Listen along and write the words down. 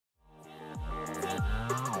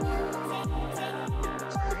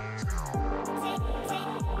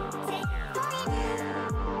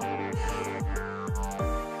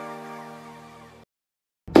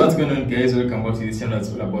What's going on, guys? Welcome back to this channel.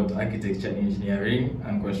 It's all about architecture, engineering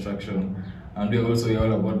and construction, and we're also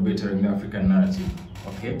all about bettering the African narrative.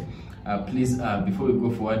 Okay, please, before we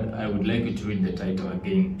go forward, I would like you to read the title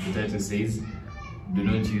again. The title says, do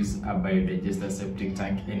not use a biodigester septic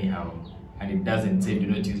tank anyhow, and it doesn't say do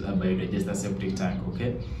not use a biodigester septic tank.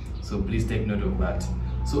 Okay, so please take note of that.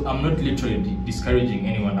 So I'm not literally discouraging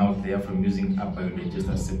anyone out there from using a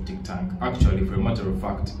biodigester septic tank. Actually, for a matter of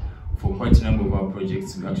fact, for quite a number of our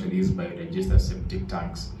projects, we actually use biodigester septic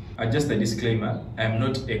tanks. Just a disclaimer, I am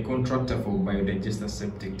not a contractor for biodigester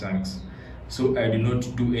septic tanks, so I do not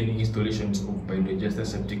do any installations of biodigester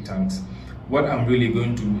septic tanks. What I'm really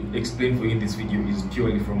going to explain for you in this video is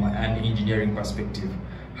purely from an engineering perspective,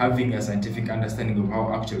 having a scientific understanding of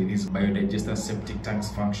how actually these biodigester septic tanks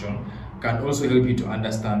function can also help you to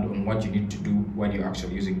understand on what you need to do when you're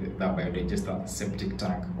actually using that biodigester septic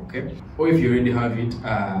tank. Okay, or if you already have it,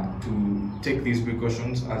 to take these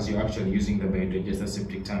precautions as you're actually using the biodigester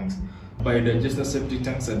septic tanks. Biodigester septic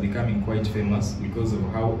tanks are becoming quite famous because of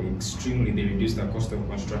how extremely they reduce the cost of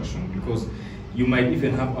construction, because you might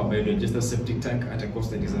even have a biodigester septic tank at a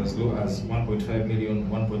cost that is as low as 1.5 million,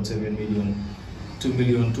 1.7 million, 2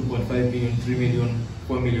 million, 2.5 million, 3 million,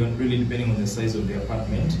 4 million, really depending on the size of the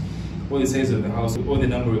apartment, or the size of the house, or the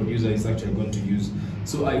number of users it's actually going to use.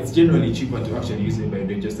 So it's generally cheaper to actually use a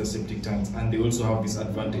biodigester septic tanks, and they also have this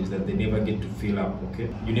advantage that they never get to fill up. Okay,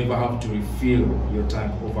 you never have to refill your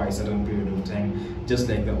tank over a certain period of time, just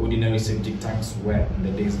like the ordinary septic tanks were in the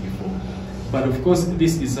days before. But of course,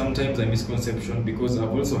 this is sometimes a misconception, because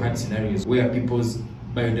I've also had scenarios where people's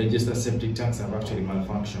biodigester septic tanks have actually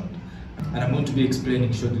malfunctioned. And I'm going to be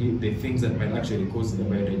explaining shortly the things that might actually cause the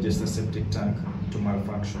biodigester septic tank to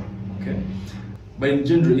malfunction. Okay, but in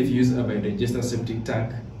general, if you use a biodigester septic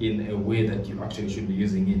tank in a way that you actually should be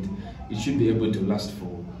using it, it should be able to last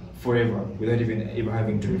forever without even ever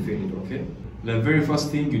having to refill it. Okay, the very first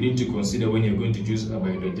thing you need to consider when you're going to use a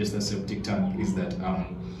biodigester septic tank is that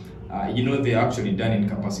they're actually done in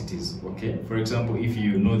capacities. Okay, for example, if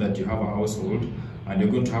you know that you have a household and you're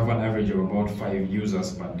going to have an average of about 5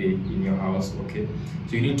 users per day in your house, okay,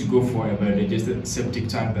 so you need to go for a biodigester septic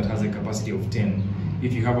tank that has a capacity of 10.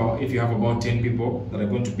 If you have about 10 people that are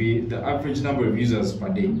going to be the average number of users per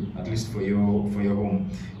day, at least for your home,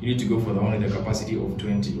 you need to go for the one with a capacity of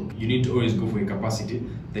 20. You need to always go for a capacity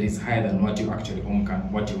that is higher than what your home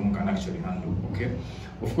can actually handle. Okay,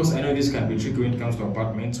 of course, I know this can be tricky when it comes to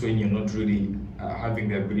apartments, when you're not really having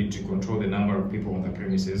the ability to control the number of people on the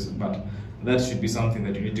premises, but that should be something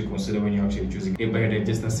that you need to consider when you're actually choosing a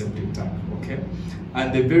biodigester septic tank. Okay,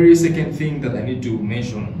 and the very second thing that I need to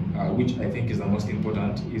mention, which I think is the most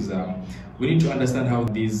important, is we need to understand how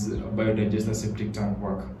these biodigester septic tank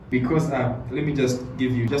work. Because let me just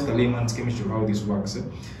give you just a layman's chemistry of how this works.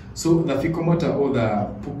 So the fecal matter, or the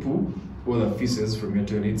poo-poo, or the feces from your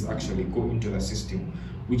toilets actually go into the system,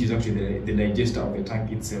 which is actually the digester of the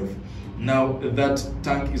tank itself. Now, that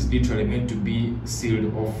tank is literally meant to be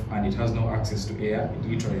sealed off, and it has no access to air. It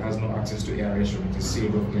literally has no access to aeration. It is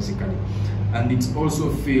sealed off basically. And it's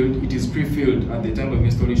also filled, it is pre-filled at the time of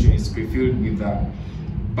installation. It's pre-filled with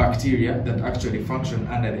bacteria that actually function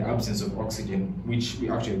under the absence of oxygen, which we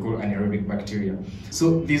actually call anaerobic bacteria.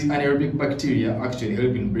 So these anaerobic bacteria actually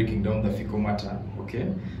help in breaking down the fecal matter,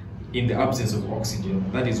 okay, in the absence of oxygen.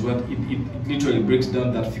 That is what it literally breaks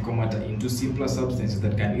down that fecal matter into simpler substances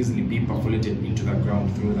that can easily be percolated into the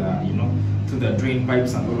ground through through the drain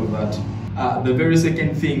pipes and all of that. The very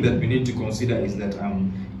second thing that we need to consider is that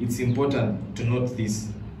it's important to note this: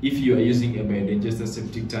 if you are using a biodigester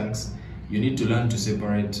septic tanks, you need to learn to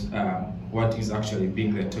separate what is actually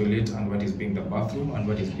being the toilet and what is being the bathroom and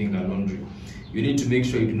what is being the laundry. You need to make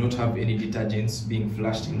sure you do not have any detergents being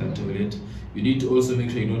flushed in the toilet. You need to also make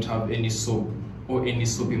sure you don't have any soap or any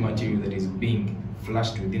soapy material that is being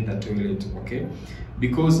flushed within the toilet, okay?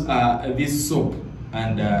 Because this soap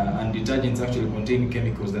and detergents actually contain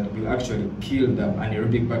chemicals that will actually kill the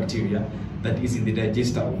anaerobic bacteria that is in the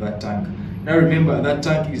digester of that tank. Now remember, that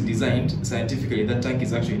tank is designed, scientifically, that tank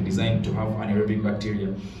is actually designed to have anaerobic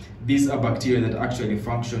bacteria. These are bacteria that actually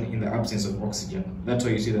function in the absence of oxygen. That's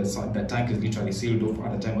why you see that the tank is literally sealed off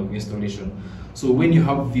at the time of installation. So when you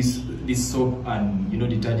have this soap and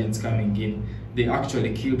detergents coming in, they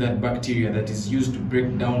actually kill that bacteria that is used to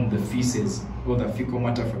break down the feces or the fecal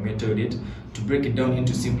matter from your toilet, to break it down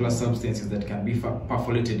into simpler substances that can be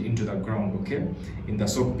percolated into the ground, okay, in the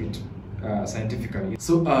soap pit. Scientifically.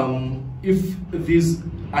 So if these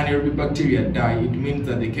anaerobic bacteria die, it means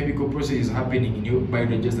that the chemical processes happening in your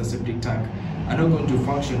biodigester septic tank are not going to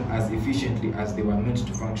function as efficiently as they were meant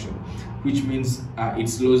to function, which means it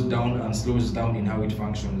slows down in how it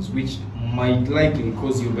functions, which might likely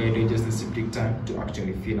cause your bio-digester septic tank to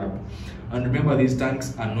actually fill up. And remember, these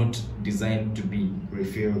tanks are not designed to be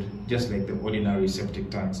refilled, just like the ordinary septic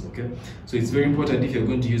tanks, okay? So it's very important, if you're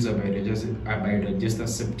going to use a bio-digester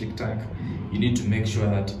septic tank, you need to make sure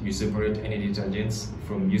that you separate any detergents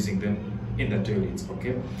from using them in the toilets,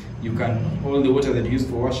 okay? You can, all the water that you use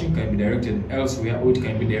for washing can be directed elsewhere, or it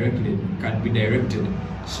can be directed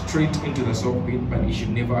straight into the soak pit, but it should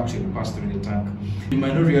never actually pass through the tank. You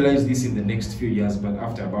might not realize this in the next few years, but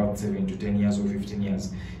after about 7 to 10 years or 15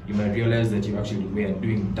 years, you might realize that you actually were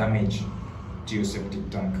doing damage to your septic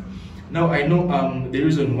tank. Now, I know the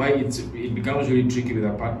reason why it becomes really tricky with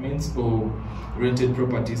apartments or rented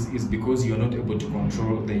properties is because you're not able to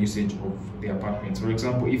control the usage of the apartments. For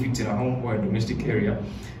example, if it's in a home or a domestic area,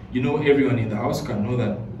 you know, everyone in the house can know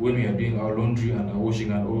that when we are doing our laundry and our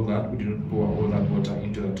washing and all that, we do not pour all that water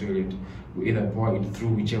into the toilet. We either pour it through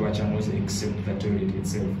whichever channels except the toilet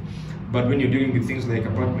itself. But when you're dealing with things like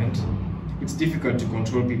apartment, it's difficult to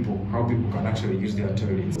control people, how people can actually use their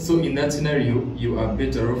toilets. So in that scenario, you are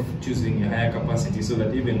better off choosing a higher capacity so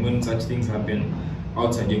that even when such things happen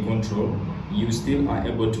outside your control, you still are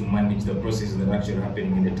able to manage the processes that are actually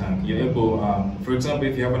happening in the tank. You're able, for example,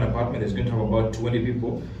 if you have an apartment that's going to have about 20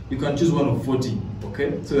 people, you can choose one of 40,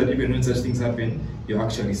 okay? So that even when such things happen, you're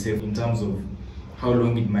actually safe in terms of how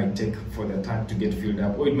long it might take for the tank to get filled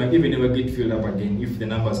up, or it might even never get filled up again if the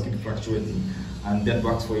numbers keep fluctuating, and that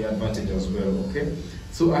works for your advantage as well, okay?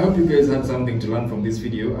 So I hope you guys had something to learn from this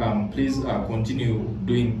video. Please continue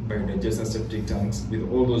doing bio-digester septic tanks with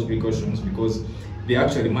all those precautions, because they're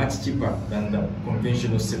actually much cheaper than the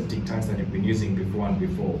conventional septic tanks that you've been using before,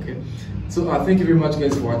 okay? So thank you very much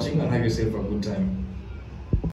guys for watching, and have yourself a good time.